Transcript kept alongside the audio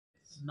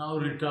now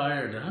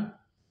retired,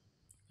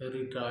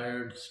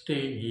 retired,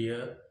 staying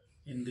here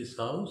in this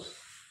house.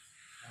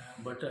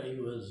 But I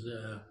was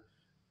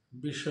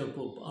Bishop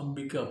of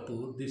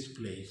Ambikapur, this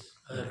place,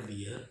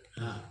 earlier.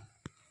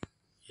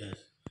 Yes,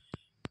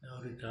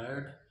 now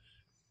retired.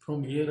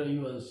 From here I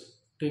was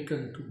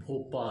taken to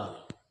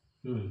Bhopal.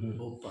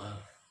 Bhopal,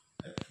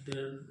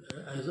 there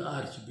as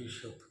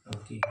Archbishop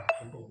Okay.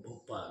 of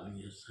Bhopal,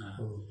 yes.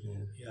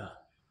 Okay. Yeah,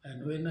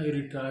 and when I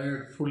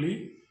retired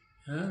fully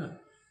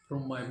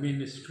from my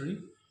ministry,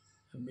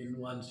 I mean,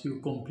 once you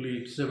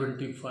complete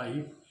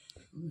 75,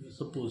 you're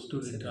supposed to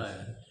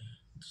retire.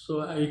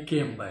 So I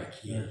came back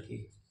here,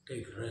 Okay.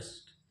 take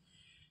rest.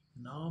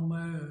 Now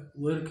my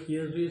work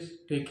here is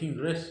taking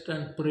rest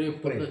and pray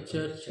for the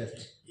church.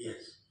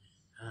 Yes.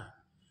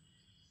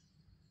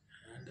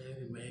 And I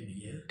remain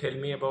here. Tell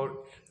me about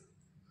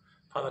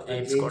Father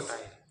James James.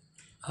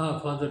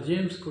 Kottayil. Father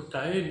James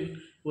Kottayil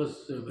was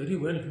very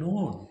well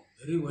known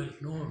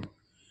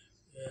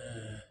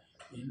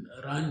in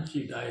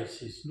Ranchi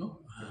diocese, no?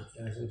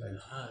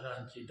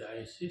 Ranchi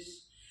diocese.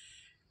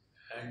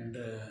 And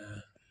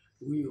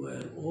we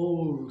were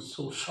all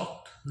so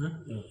shocked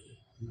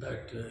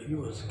that he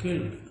was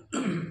killed.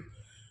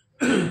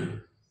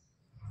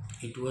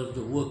 It was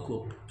the work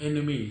of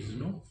enemies,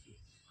 no?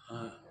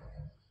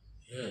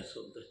 Yes,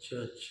 of the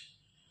church.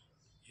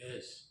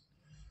 Yes,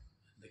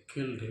 they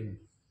killed him.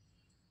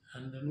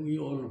 And then we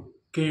all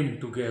came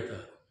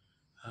together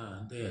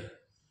there.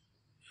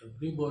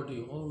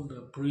 Everybody, all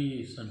the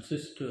priests and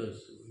sisters,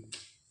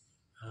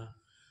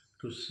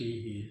 to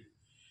see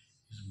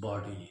his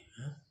body.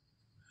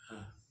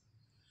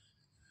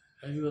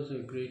 And he was a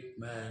great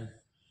man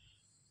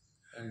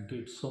and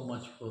did so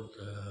much for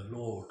the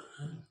Lord.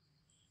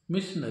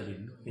 Missionary.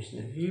 No?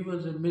 Missionary. He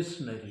was a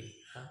missionary,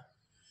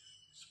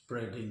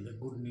 spreading the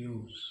good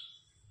news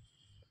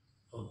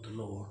of the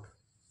Lord.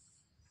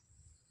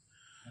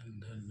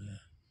 And then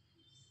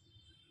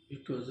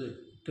it was a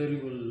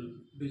terrible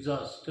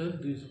disaster,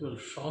 terrible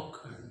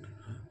shock and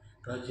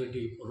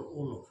tragedy for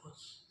all of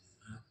us.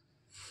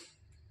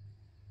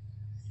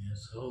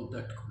 Yes, how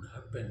that could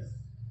happen.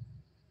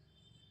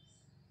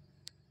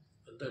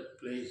 But that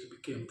place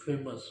became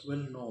famous,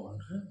 well known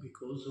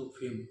because of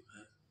him.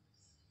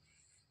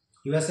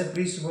 He was a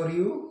priest for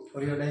you,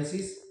 for your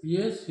diocese?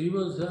 Yes, he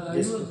was. I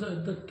was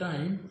at the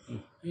time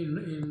in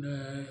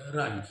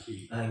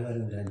Ranchi. You were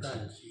in Ranchi.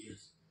 Ranchi,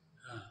 yes.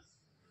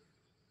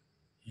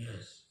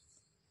 Yes.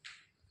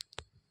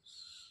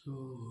 So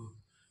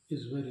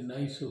it's very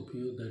nice of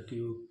you that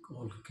you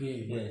all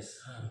came. Yes.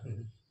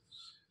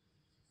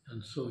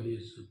 And so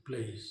his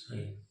place.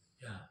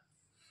 Yeah.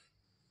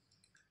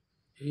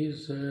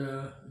 His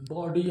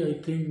body,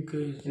 I think,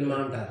 is In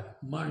Martyr.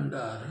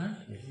 Mandar.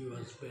 He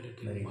was buried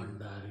in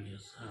Mandar,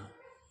 yes.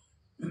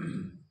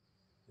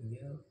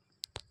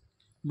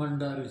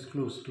 Mandar is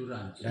close to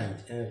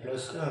Ranchi.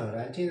 Close to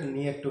Ranchi and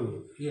near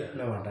to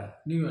Navata.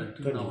 Near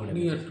to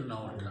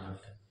Navata.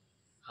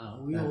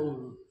 We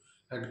all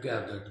had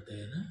gathered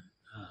there.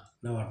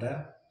 Navata.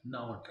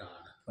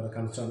 For the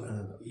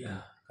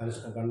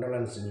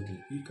condolence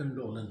meeting.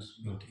 Condolence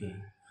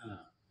meeting.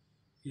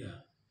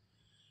 Yeah.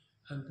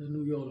 And then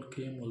we all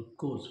came, of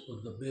course,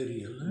 for the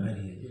burial.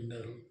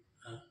 Funeral.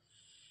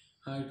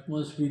 It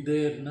must be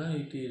there, no?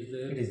 It is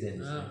there. It is there.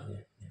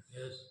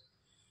 Yes.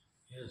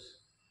 Yes.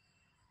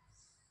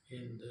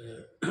 In the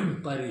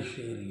parish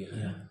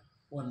area.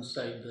 One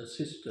side the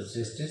sisters.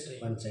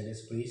 One side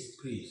is priest.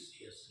 Priest,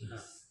 yes.